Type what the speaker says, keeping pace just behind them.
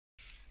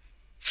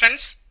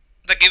Friends,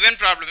 the given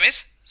problem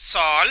is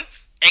solve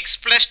x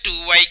plus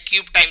 2y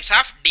cube times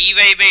of dy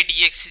by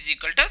dx is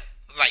equal to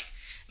y.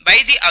 By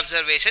the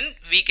observation,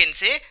 we can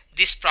say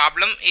this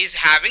problem is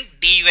having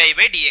dy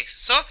by dx.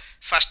 So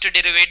first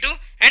derivative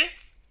and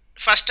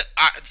first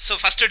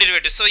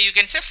derivative. So you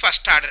can say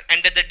first order,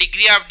 and the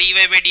degree of dy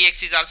by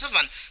dx is also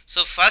 1.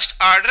 So first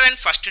order and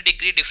first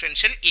degree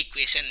differential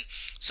equation.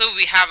 So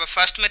we have a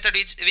first method.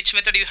 Which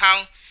method you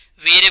have?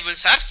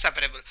 Variables are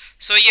separable.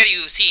 So here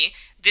you see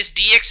this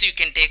dx you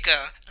can take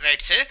a right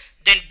side,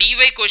 then dy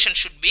quotient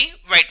should be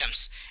y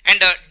terms,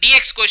 and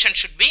dx quotient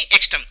should be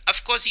x term.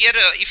 Of course here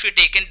if you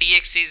take in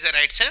dx is a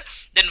right side,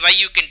 then y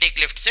you can take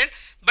left side,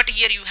 but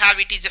here you have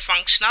it is a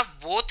function of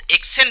both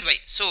x and y,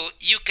 so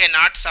you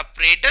cannot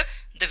separate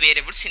the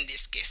variables in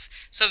this case.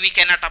 So we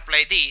cannot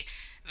apply the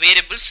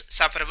variables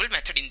separable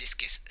method in this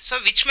case. So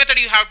which method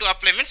you have to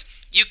apply means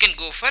you can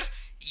go for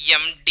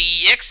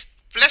mdx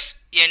plus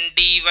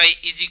ndy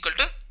is equal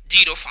to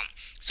 0 form.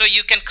 So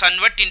you can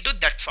convert into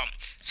that form.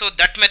 So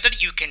that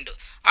method you can do.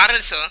 Or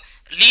also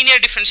linear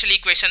differential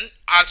equation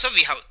also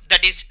we have,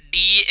 that is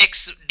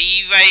dx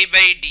dy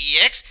by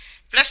dx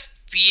plus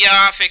p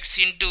of x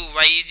into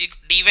y is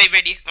equal dy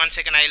by dx. One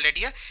second, I will write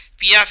here.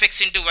 P of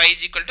x into y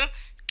is equal to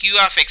q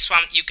of x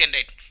form you can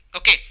write.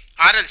 Okay.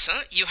 Or also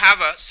you have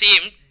a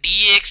same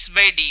dx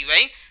by dy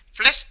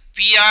plus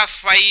p of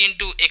y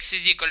into x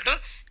is equal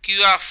to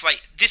q of y.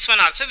 This one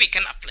also we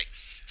can apply.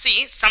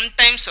 See,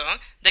 sometimes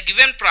the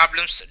given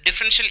problems,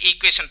 differential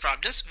equation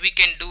problems, we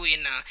can do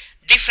in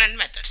different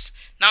methods.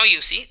 Now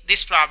you see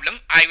this problem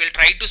I will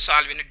try to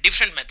solve in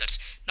different methods.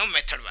 Now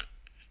method 1.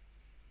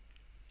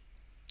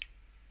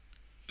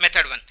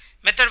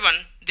 Method 1,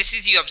 this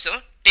is you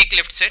observe, take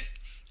left side,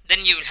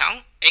 then you will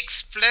have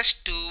x plus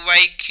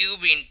 2y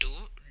cube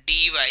into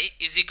dy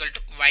is equal to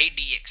y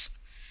dx.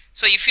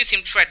 So if you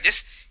simplify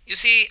this, you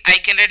see I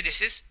can write this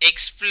is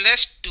x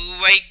plus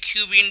 2y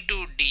cube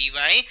into dy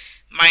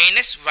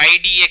minus y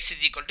dx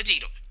is equal to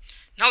 0.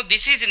 Now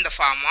this is in the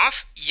form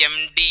of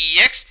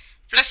mdx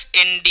plus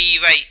ndy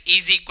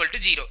is equal to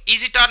 0.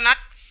 Is it or not?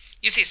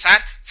 You see sir,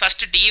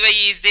 first dy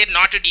is there,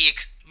 not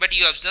dx, but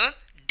you observe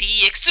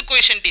dx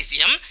quotient is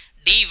m,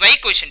 dy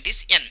quotient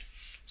is n.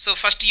 So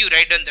first you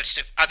write down that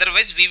step,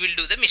 otherwise we will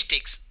do the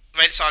mistakes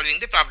while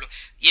solving the problem.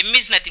 M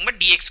is nothing but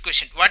dx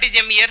quotient. What is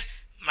m here?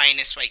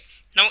 Minus y.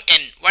 Now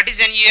n, what is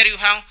n here? You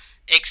have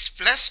x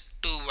plus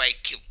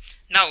 2y cube.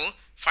 Now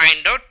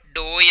find out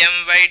dou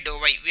m by dou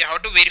y. We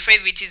have to verify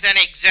which is an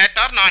exact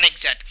or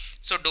non-exact.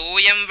 So dou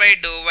m by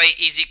dou y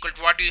is equal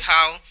to what you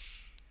have?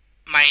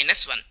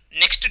 Minus 1.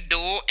 Next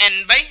dou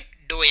n by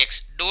dou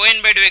x. Dou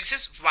n by dou x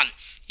is 1.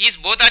 Is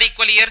both are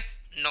equal here?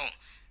 No.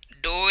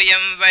 Dou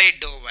m by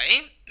dou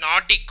y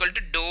not equal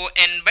to dou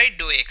n by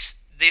dou x.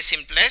 This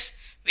implies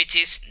which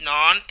is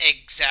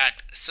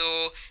non-exact.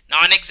 So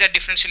non-exact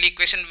differential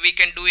equation we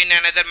can do in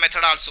another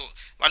method also.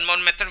 One more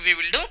method we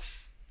will do.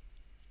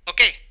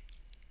 Okay.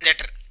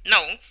 Later.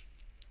 Now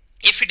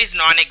if it is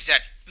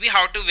non-exact, we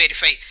have to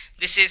verify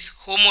this is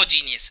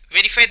homogeneous.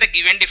 Verify the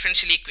given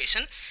differential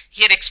equation.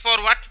 Here x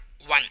power what?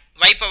 1,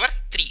 y power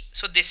 3.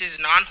 So this is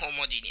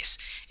non-homogeneous.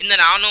 In the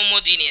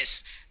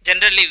non-homogeneous,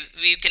 generally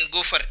we can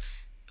go for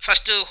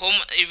first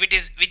if it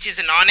is which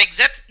is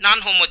non-exact,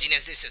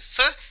 non-homogeneous this is.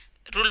 So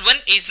rule 1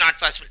 is not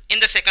possible. In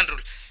the second rule,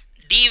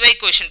 dy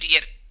quotient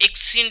here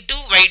x into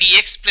y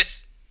dx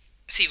plus,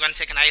 see one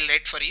second I will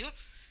write for you,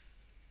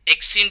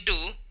 x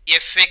into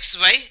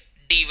fxy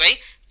dy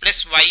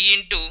plus y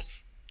into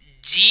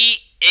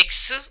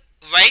gxy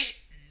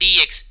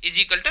dx is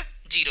equal to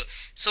 0.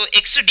 So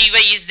x dy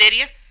is there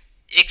here,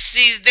 x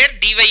is there,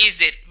 dy is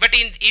there, but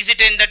is it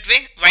in that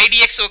way? Y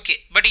dx okay,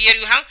 but here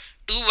you have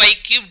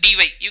 2y cube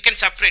dy, you can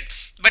separate,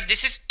 but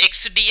this is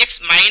x dx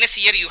minus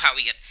here you have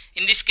here.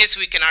 In this case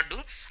we cannot do.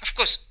 Of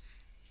course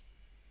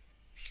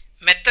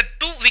method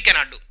 2 we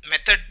cannot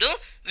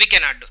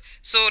do.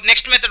 So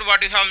next method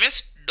what you have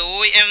means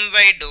dou m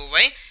by dou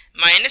y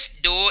minus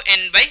dou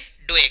n by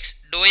dou x.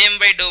 Dou m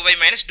by dou y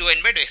minus dou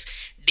n by dou x.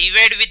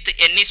 Divide with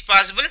n is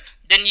possible,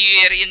 then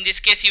here in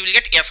this case you will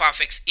get f of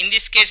x. In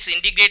this case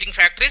integrating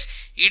factor is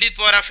e to the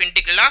power of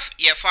integral of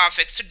f of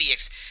x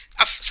dx.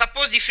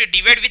 Suppose if you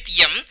divide with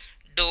m,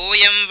 dou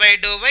m by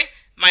dou y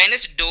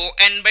minus dou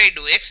n by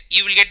dou x,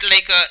 you will get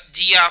like a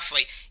g of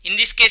y. In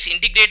this case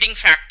integrating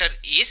factor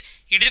is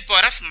e to the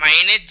power of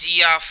minus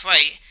g of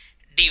y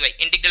dy,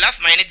 integral of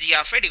minus g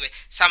of y dy.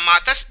 Some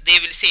authors they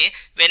will say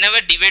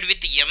whenever divide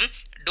with m,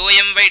 dou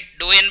m by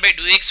dou n by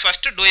dou x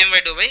first, dou m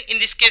by dou y. In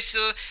this case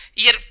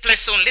here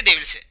plus only they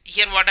will say.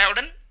 Here what I have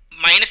done?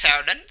 Minus I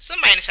have done, so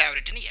minus I have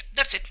written here.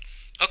 That's it.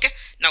 Okay.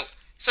 Now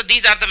so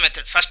these are the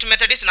method. First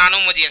method is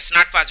non-homogeneous,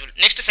 not possible.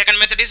 Next second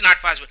method is not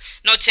possible.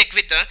 Now check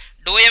with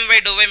dou m by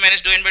dou y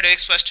minus dou n by dou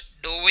x first.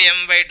 Dou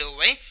m by dou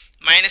y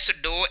minus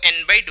dou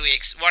n by dou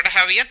x. What I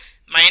have here?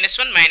 Minus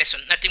 1,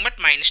 nothing but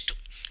minus 2.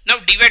 Now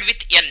divide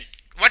with n.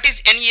 What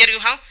is n here? You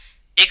have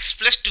x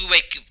plus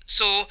 2y cube.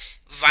 So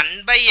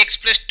 1 by x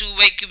plus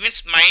 2y cube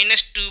means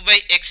minus 2 by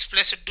x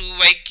plus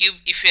 2y cube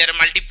if you are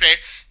multiplied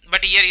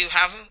but here you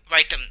have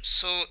y term,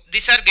 so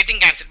these are getting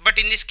cancelled, but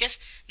in this case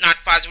not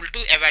possible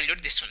to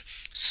evaluate this one.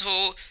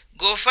 So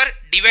go for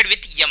divide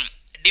with m.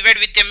 Divide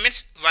with m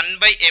means 1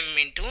 by m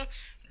into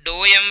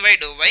dou m by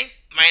dou y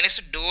minus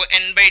dou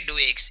n by dou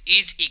x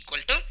is equal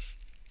to,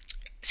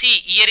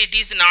 see here it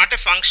is not a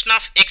function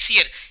of x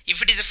here.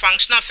 If it is a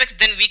function of x,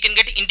 then we can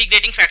get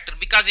integrating factor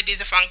because it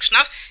is a function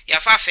of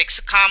f of x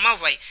comma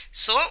y.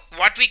 So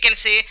what we can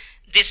say,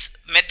 this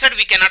method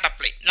we cannot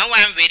apply. Now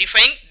I am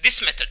verifying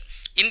this method.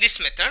 In this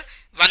method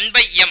 1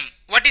 by m,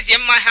 what is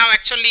m I have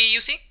actually, you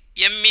see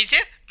m is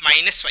a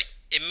minus y,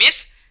 m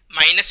is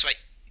minus y.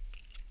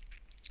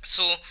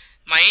 So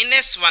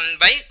minus 1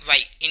 by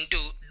y into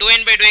dou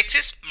n by dou x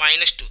is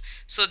minus 2.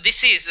 So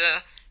this is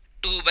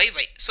 2 by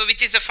y. So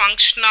which is a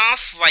function of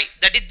y,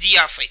 that is g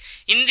of y.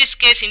 In this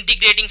case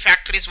integrating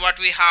factor is what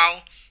we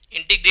have.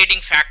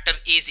 Integrating factor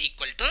is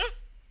equal to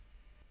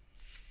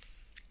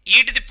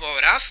e to the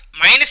power of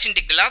minus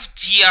integral of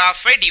g of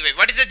y dy.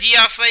 What is the g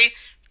of y?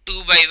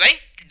 2 by y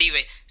dy.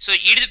 So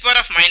e to the power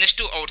of minus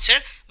 2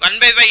 outside, 1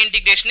 by y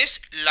integration is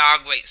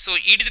log y. So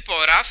e to the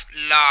power of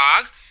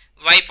log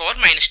y power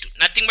minus 2.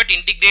 Nothing but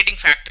integrating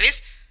factor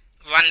is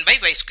 1 by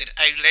y square.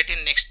 I will write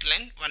in next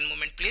line. One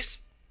moment please.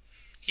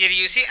 Here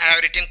you see I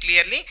have written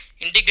clearly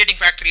integrating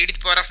factor e to the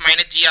power of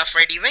minus g of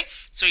y dy.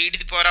 So e to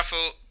the power of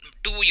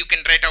 2 you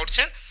can write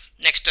outside.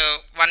 Next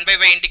 1 by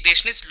y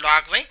integration is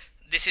log y.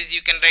 This is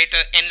you can write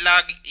n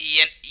log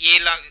n,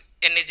 a log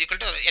n is equal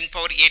to n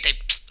power a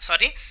type.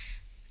 Sorry,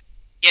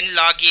 n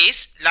log a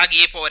is log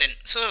a power n.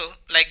 So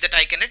like that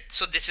I can write.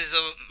 So this is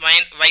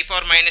y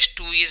power minus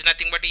 2 is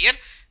nothing but here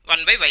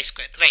 1 by y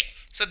square, right?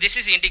 So this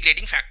is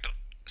integrating factor.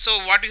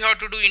 So what we have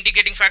to do,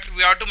 integrating factor,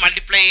 we have to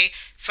multiply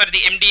for the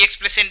m dx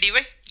plus n dy,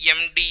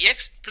 m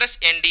dx plus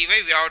n dy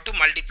we have to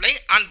multiply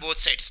on both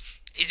sides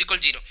is equal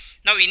to 0.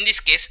 Now in this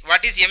case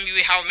what is m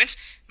we have means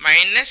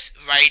minus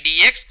y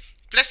dx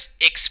plus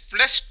x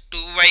plus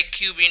 2y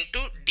cube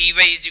into dy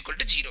is equal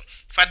to 0.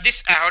 For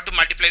this I have to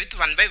multiply with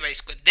 1 by y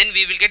square. Then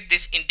we will get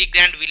this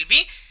integrand will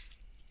be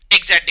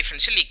exact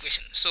differential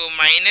equation. So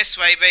minus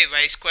y by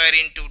y square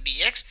into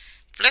dx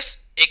plus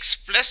x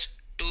plus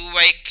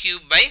 2y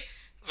cube by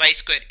y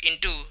square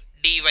into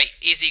dy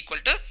is equal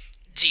to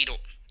 0.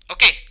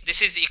 Okay,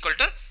 this is equal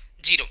to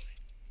 0.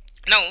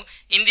 Now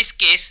in this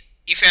case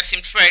if you are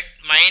simplified,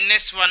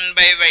 minus 1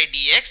 by y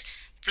dx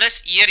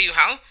plus here you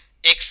have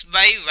x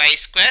by y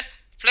square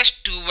plus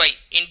 2y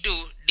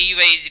into dy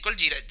is equal to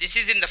 0. This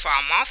is in the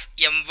form of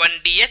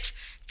m1 dx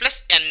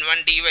plus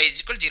n1 dy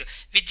is equal to 0,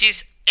 which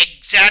is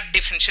exact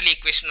differential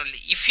equation only.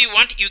 If you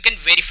want you can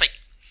verify.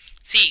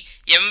 See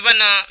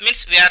m1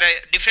 means we are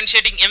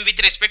differentiating m with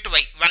respect to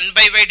y. 1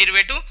 by y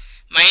derivative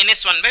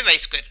minus 1 by y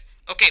square.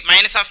 Okay,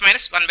 minus of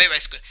minus 1 by y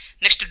square.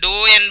 Next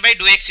dou n by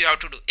dou x you have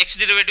to do. X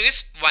derivative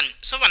is 1.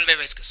 So 1 by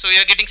y square. So you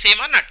are getting same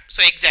or not?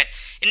 So exact.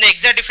 In the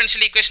exact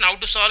differential equation how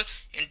to solve?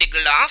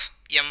 Integral of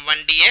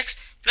m1 dx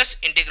plus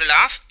integral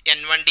of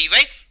n1 dy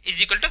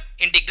is equal to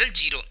integral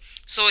 0.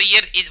 So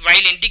here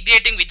while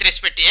integrating with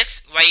respect to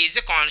x, y is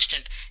a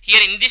constant.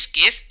 Here in this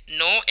case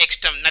no x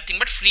term, nothing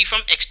but free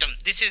from x term.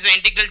 This is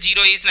integral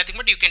 0 is nothing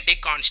but you can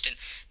take constant.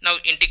 Now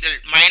integral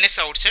minus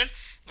outside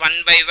 1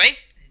 by y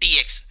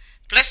dx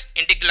plus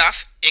integral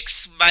of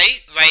x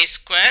by y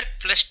square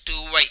plus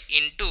 2y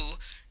into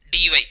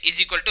dy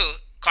is equal to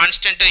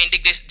constant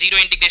integration, 0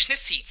 integration is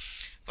c.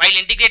 While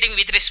integrating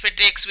with respect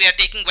to x we are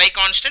taking y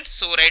constant,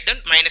 so write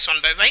down minus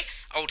 1 by y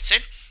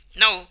outside.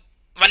 Now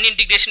one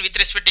integration with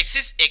respect to x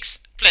is x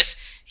plus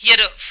here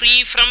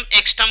free from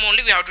x term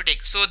only we have to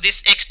take. So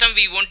this x term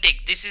we won't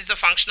take. This is the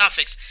function of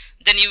x.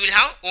 Then you will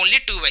have only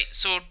 2y.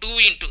 So 2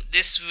 into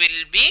this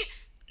will be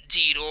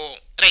 0,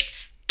 right?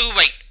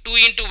 2y. 2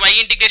 into y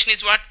integration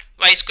is what?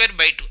 Y square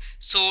by 2.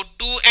 So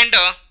 2 and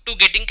 2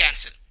 getting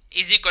cancelled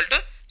is equal to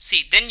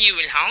c. Then you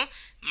will have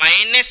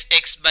minus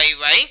x by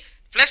y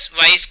plus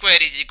y square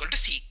is equal to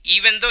c.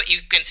 Even though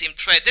you can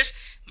simplify this,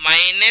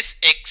 minus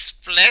x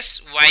plus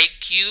y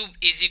cube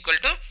is equal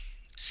to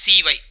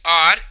cy,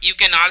 or you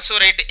can also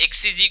write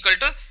x is equal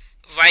to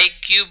y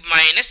cube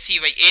minus cy.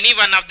 Any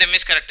one of them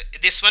is correct,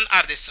 this one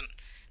or this one.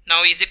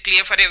 Now is it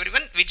clear for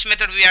everyone? Which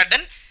method we are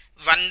done?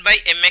 1 by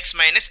mx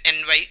minus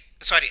ny,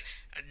 sorry,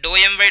 dou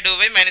m by dou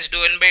y minus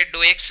dou n by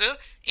dou x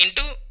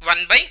into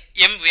 1 by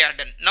m we are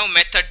done. Now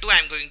method 2 I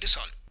am going to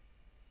solve.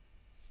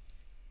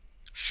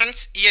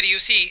 Friends, here you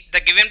see the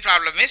given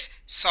problem is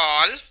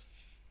solve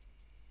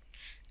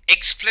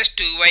x plus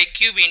 2y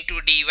cube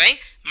into dy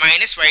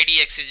minus y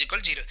dx is equal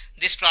to 0.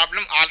 This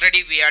problem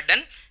already we are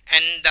done,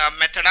 and the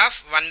method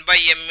of 1 by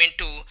m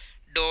into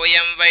dou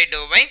m by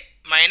dou y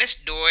minus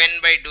dou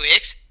n by dou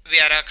x we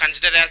are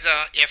consider as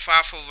a f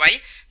of y,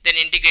 then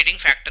integrating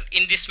factor.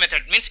 In this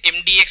method means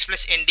m dx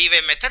plus n dy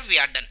method we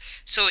are done.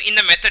 So in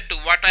the method 2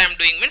 what I am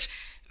doing means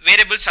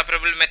variable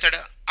separable method,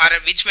 or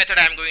which method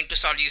I am going to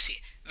solve. You see,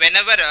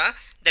 whenever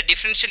the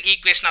differential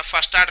equation of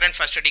first order and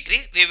first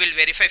degree, we will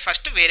verify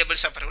first variable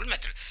separable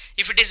method.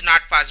 If it is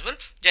not possible,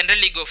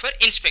 generally go for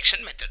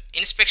inspection method.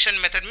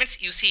 Inspection method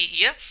means you see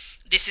here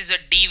this is a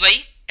dy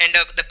and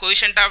the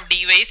quotient of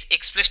dy is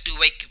x plus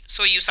 2y cube.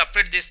 So you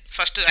separate this.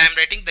 First I am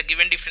writing the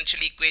given differential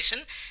equation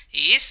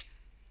is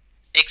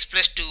x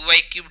plus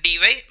 2y cube dy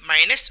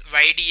minus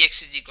y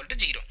dx is equal to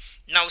 0.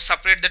 Now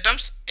separate the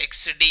terms.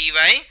 X dy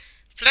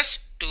plus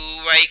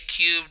 2y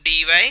cube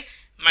dy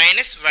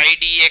minus y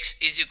dx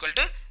is equal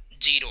to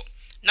 0.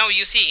 Now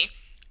you see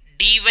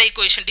dy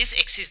quotient is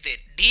x is there,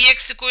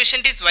 dx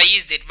quotient is y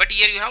is there, but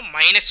here you have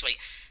minus y.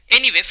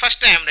 Anyway,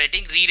 first I am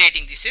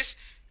rewriting this is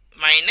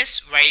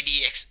minus y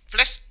dx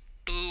plus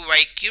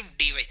 2y cube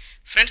dy.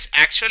 Friends,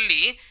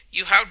 actually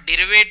you have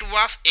derivative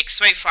of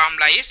xy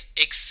formula is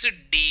x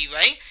dy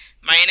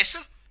minus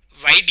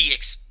y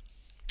dx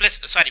plus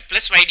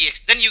y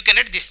dx. Then you can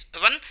add this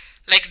one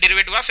like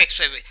derivative of x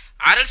by y.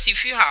 Or else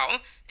if you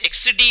have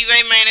x dy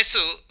minus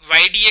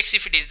y dx,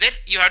 if it is there,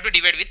 you have to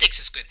divide with x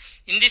square.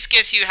 In this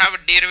case you have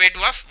a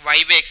derivative of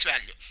y by x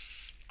value,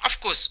 of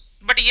course,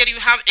 but here you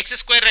have x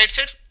square right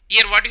side.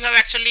 Here what you have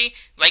actually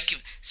y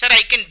cube. Sir,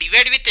 I can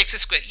divide with x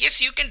square.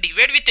 Yes, you can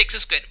divide with x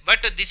square, but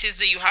this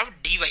is you have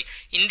dy.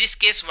 In this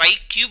case y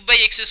cube by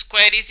x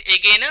square is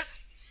again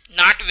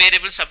not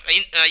variable.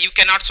 You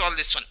cannot solve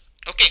this one.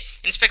 Okay,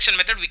 inspection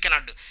method we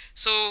cannot do.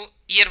 So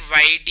here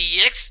y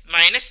dx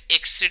minus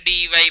x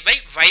dy by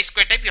y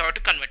square type you have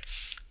to convert.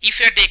 If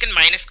you have taken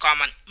minus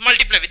common,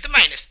 multiply with the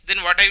minus,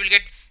 then what I will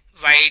get?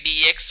 Y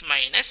dx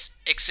minus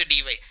x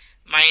dy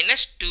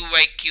minus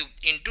 2y cube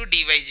into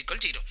dy is equal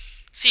to 0.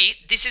 See,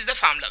 this is the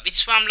formula.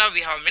 Which formula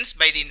we have means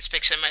by the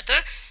inspection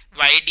method,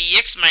 y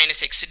dx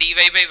minus x dy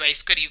by y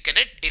square, you can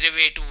get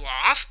derivative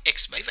of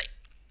x by y.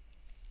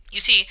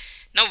 You see,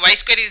 now y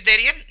square is there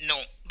here?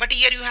 No. But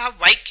here you have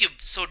y cube.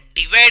 So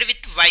divide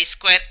with y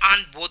square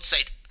on both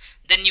sides.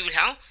 Then you will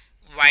have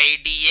y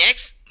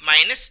dx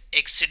minus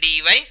x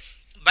dy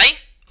by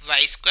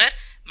y square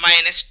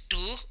minus 2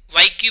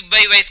 y cube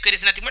by y square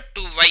is nothing but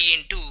 2y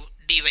into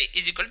dy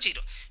is equal to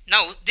 0.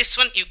 Now this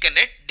one you can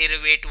write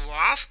derivative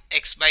of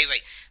x by y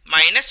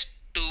minus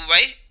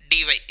 2y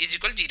dy is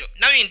equal to 0.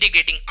 Now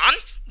integrating on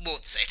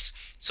both sides.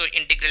 So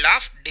integral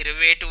of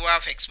derivative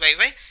of x by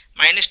y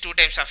minus 2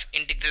 times of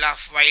integral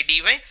of y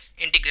dy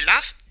integral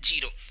of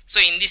 0. So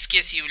in this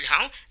case you will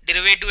have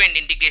derivative and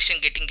integration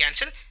getting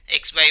cancelled.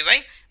 X by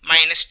y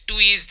minus 2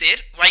 is there,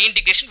 y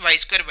integration y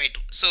square by 2.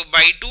 So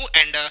by 2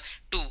 and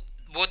 2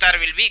 both are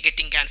will be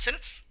getting cancelled.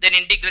 Then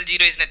integral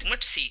 0 is nothing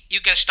but c. You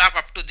can stop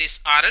up to this,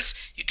 or else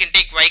you can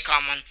take y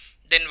common.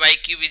 Then y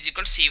cube is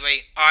equal to cy,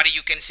 or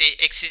you can say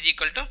x is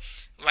equal to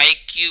y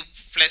cube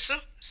plus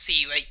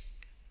cy.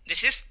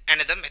 This is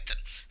another method.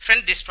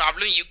 Friend, this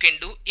problem you can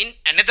do in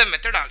another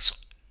method also.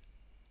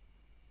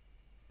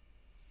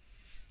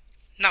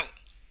 Now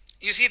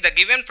you see the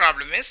given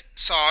problem is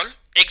solve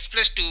x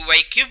plus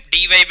 2y cube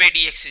dy by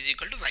dx is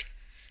equal to y.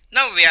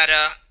 Now we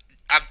are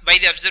by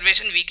the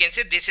observation we can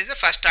say this is a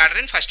first order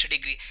and first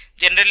degree.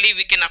 Generally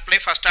we can apply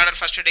first order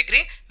first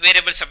degree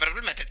variable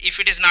separable method. If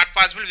it is not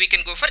possible, we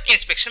can go for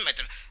inspection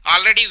method.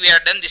 Already we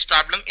are done this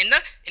problem in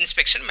the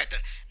inspection method.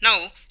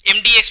 Now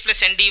mdx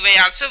plus ndy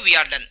also we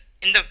are done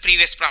in the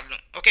previous problem.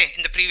 Okay,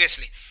 in the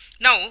previously.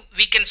 Now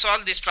we can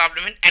solve this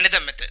problem in another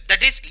method,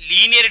 that is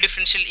linear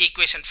differential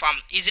equation form.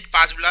 Is it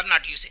possible or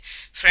not? You see,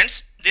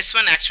 friends, this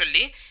one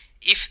actually,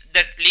 if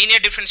the linear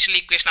differential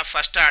equation of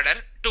first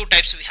order, two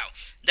types we have,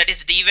 that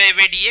is dy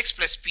by dx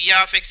plus p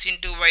of x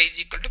into y is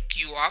equal to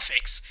q of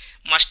x.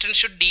 Must and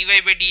should dy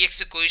by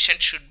dx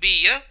coefficient should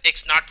be here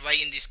x, not y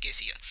in this case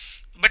here.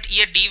 But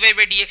here dy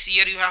by dx,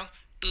 here you have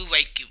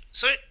 2y cube,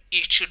 so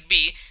it should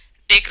be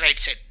take right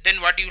side.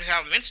 Then what you will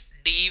have means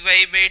dy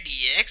by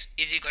dx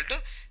is equal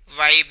to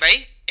y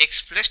by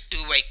x plus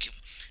 2y cube.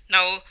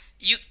 Now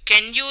you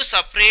can you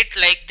separate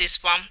like this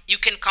form? You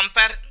can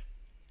compare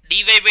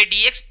dy by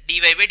dx, dy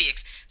by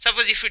dx.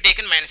 Suppose if you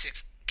taken minus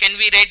x, can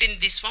we write in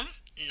this form?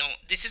 No,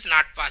 this is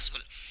not possible.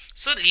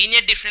 So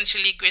linear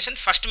differential equation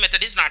first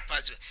method is not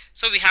possible.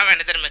 So we have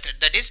another method,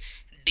 that is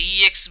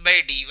dx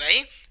by dy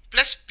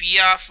plus p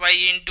of y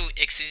into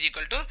x is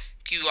equal to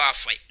q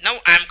of y. Now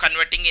I am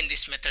converting in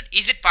this method.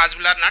 Is it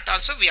possible or not?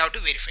 Also we have to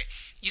verify.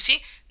 You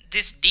see,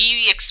 this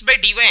dx by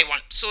dy I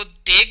want. So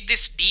take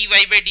this dy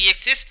by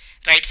dx is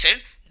right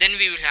side. Then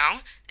we will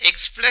have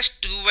x plus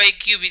 2y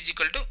cube is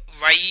equal to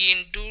y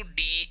into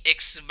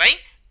dx by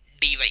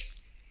dy.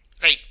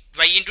 Right,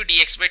 y into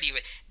dx by dy.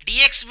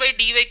 Dx by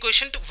dy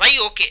quotient y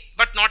okay,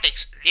 but not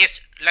x. Yes,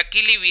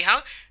 luckily we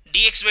have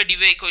dx by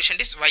dy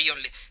quotient is y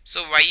only.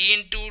 So y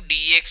into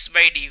dx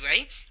by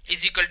dy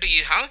is equal to,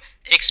 you have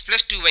x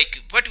plus 2y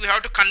cube. But we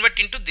have to convert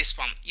into this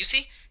form. You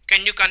see,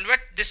 can you convert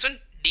this one?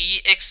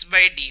 Dx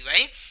by dy,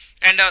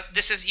 and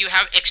this is, you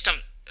have x term.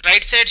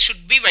 Right side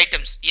should be y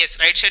terms. Yes,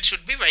 right side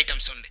should be y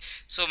terms only.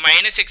 So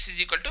minus x is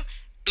equal to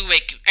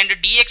 2y cube. And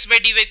dx by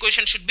dy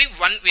quotient should be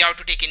 1. We have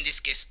to take in this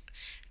case.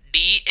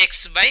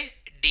 Dx by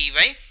dy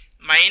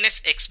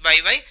minus x by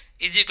y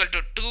is equal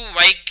to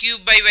 2y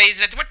cube by y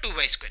is nothing but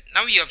 2y square.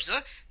 Now you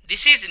observe,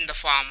 this is in the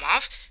form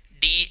of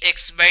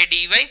dx by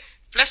dy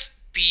plus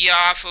p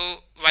of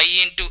y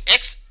into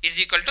x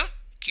is equal to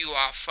q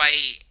of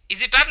y.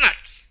 Is it or not?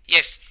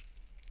 Yes.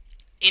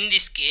 in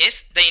this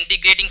case the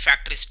integrating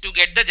factor is, to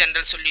get the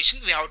general solution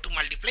we have to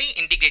multiply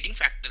integrating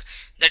factor,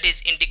 that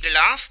is integral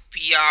of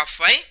p of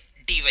y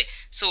dy.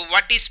 So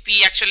what is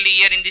p actually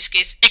here in this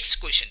case? X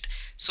quotient.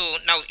 So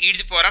now e to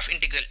the power of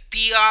integral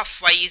p of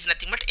y is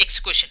nothing but x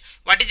quotient.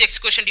 What is x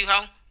quotient? You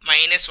have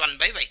minus 1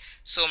 by y.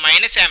 So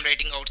minus I am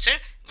writing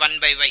outside 1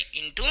 by y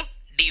into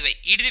dy.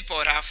 E to the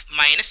power of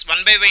minus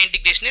 1 by y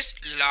integration is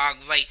log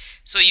y.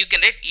 So you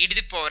can write e to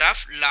the power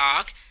of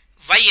log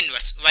y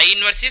inverse. Y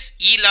inverse is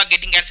e log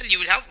getting cancelled, you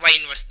will have y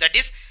inverse, that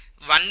is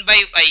 1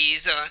 by y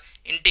is a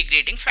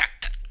integrating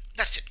factor.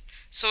 That's it.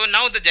 So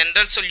now the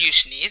general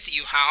solution is,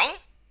 you have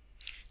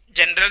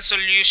general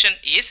solution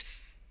is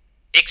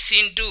x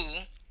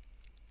into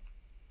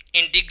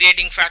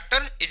integrating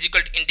factor is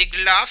equal to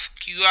integral of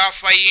q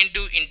of y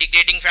into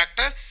integrating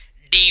factor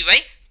dy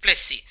plus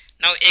c.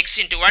 Now x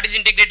into, what is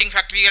integrating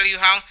factor here? You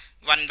have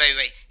 1 by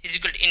y is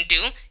equal to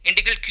into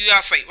integral q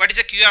of y. What is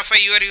the q of y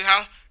here? You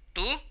have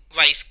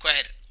 2y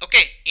square,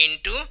 okay,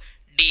 into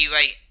dy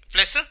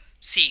plus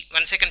c.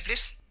 1 second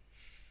please.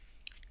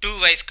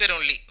 2y square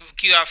only,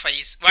 q of y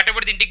is, what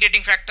about the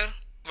integrating factor?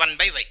 1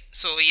 by y.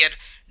 So here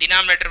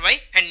denominator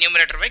y and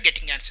numerator y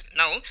getting cancelled.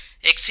 Now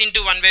x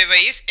into 1 by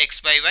y is x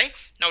by y.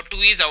 Now 2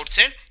 is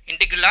outside,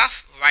 integral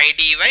of y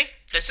dy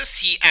plus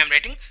c I am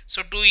writing.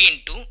 So 2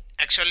 into,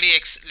 actually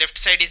x left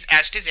side is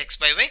as it is x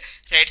by y,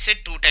 right side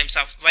 2 times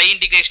of y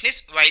integration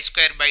is y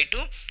square by 2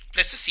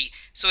 plus c.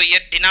 So here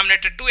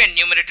denominator 2 and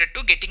numerator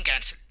 2 getting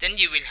cancelled. Then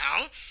you will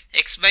have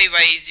x by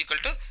y is equal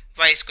to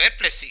y square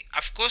plus c.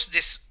 Of course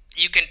this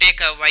you can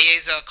take a y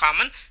as a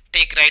common,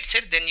 take right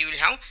side, then you will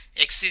have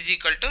x is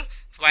equal to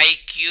y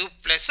cube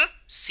plus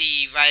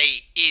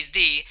cy is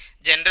the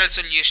general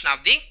solution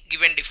of the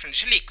given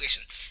differential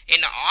equation.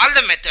 In all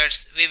the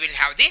methods we will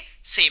have the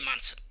same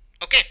answer.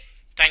 Okay,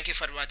 thank you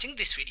for watching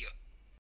this video.